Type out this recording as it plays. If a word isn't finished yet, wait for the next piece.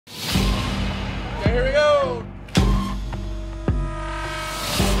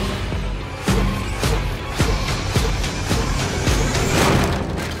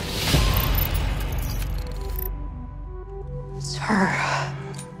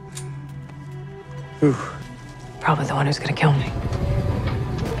Ooh. Probably the one who's gonna kill me.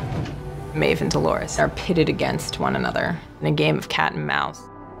 Maeve and Dolores are pitted against one another in a game of cat and mouse.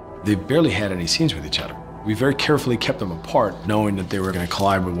 They barely had any scenes with each other. We very carefully kept them apart, knowing that they were going to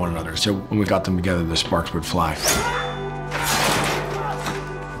collide with one another. So when we got them together, the sparks would fly.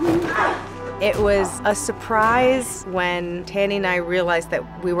 It was a surprise when Tanny and I realized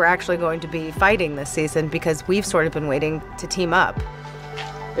that we were actually going to be fighting this season because we've sort of been waiting to team up.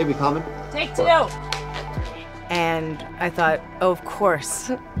 Baby, coming? Take two. And I thought, oh, of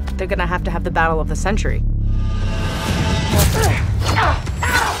course, they're gonna have to have the battle of the century.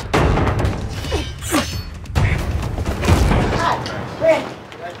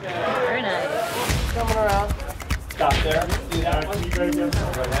 Very nice. Coming around. Stop there. Do that one. Go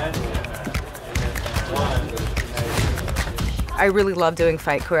ahead. I really love doing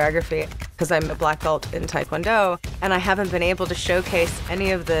fight choreography because I'm a black belt in Taekwondo, and I haven't been able to showcase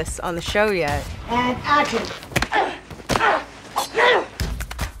any of this on the show yet. And action.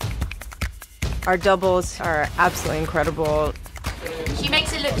 Our doubles are absolutely incredible. She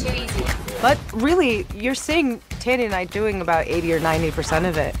makes it look too easy. But really, you're seeing Tanny and I doing about 80 or 90%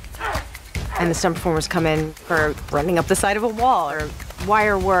 of it. And the stunt performers come in for running up the side of a wall or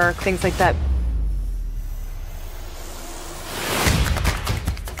wire work, things like that.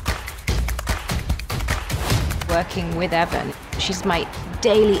 Working with Evan, she's my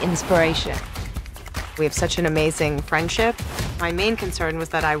daily inspiration. We have such an amazing friendship. My main concern was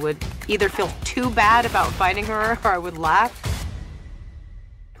that I would either feel too bad about fighting her or I would laugh.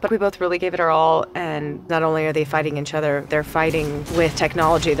 But we both really gave it our all, and not only are they fighting each other, they're fighting with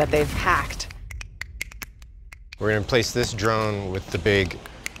technology that they've hacked. We're going to place this drone with the big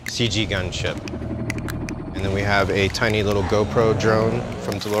CG gunship. And then we have a tiny little GoPro drone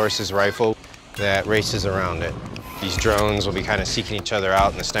from Dolores' rifle that races around it. These drones will be kind of seeking each other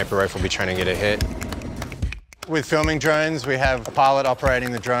out, and the sniper rifle will be trying to get a hit. With filming drones, we have a pilot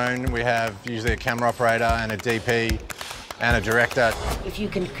operating the drone. We have usually a camera operator and a DP and a director. If you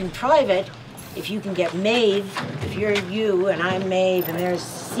can contrive it, if you can get Maeve, if you're you and I'm Maeve and there's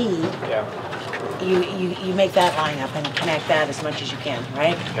C, you make that line up and connect that as much as you can,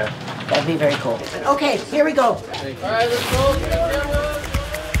 right? Okay. That'd be very cool. Okay, here we go. All right, let's go.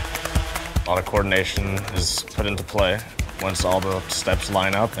 A lot of coordination is put into play once all the steps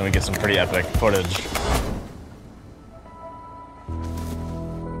line up, and we get some pretty epic footage.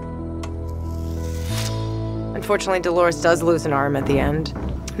 Unfortunately, Dolores does lose an arm at the end.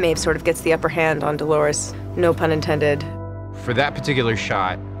 Maeve sort of gets the upper hand on Dolores, no pun intended. For that particular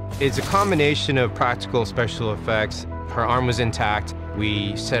shot, it's a combination of practical special effects. Her arm was intact.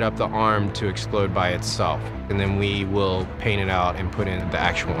 We set up the arm to explode by itself, and then we will paint it out and put in the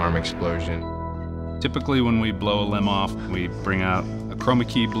actual arm explosion. Typically when we blow a limb off, we bring out a chroma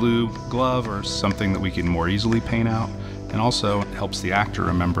key blue glove or something that we can more easily paint out. And also it helps the actor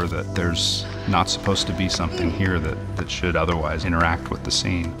remember that there's not supposed to be something here that should otherwise interact with the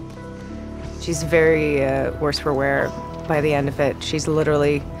scene. She's very worse for wear by the end of it. She's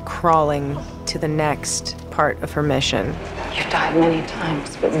literally crawling to the next part of her mission. You've died many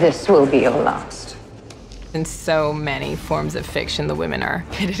times, but this will be your last. In so many forms of fiction, the women are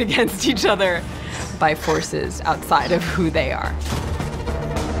pitted against each other by forces outside of who they are.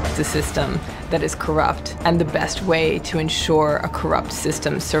 It's a system that is corrupt, and the best way to ensure a corrupt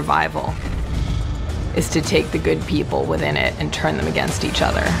system's survival is to take the good people within it and turn them against each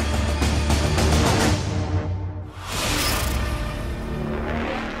other.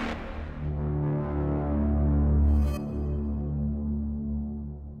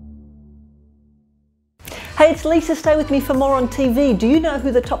 Hey, it's Lisa. Stay with me for more on TV. Do you know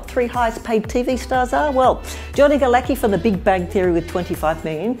who the top 3 highest paid TV stars are? Well, Johnny Galecki from The Big Bang Theory with 25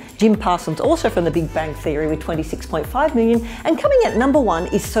 million, Jim Parsons also from The Big Bang Theory with 26.5 million, and coming at number 1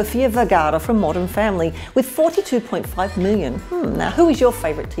 is Sofia Vergara from Modern Family with 42.5 million. Now, who is your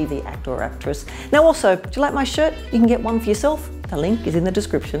favourite TV actor or actress? Now also, do you like my shirt? You can get one for yourself. The link is in the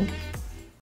description.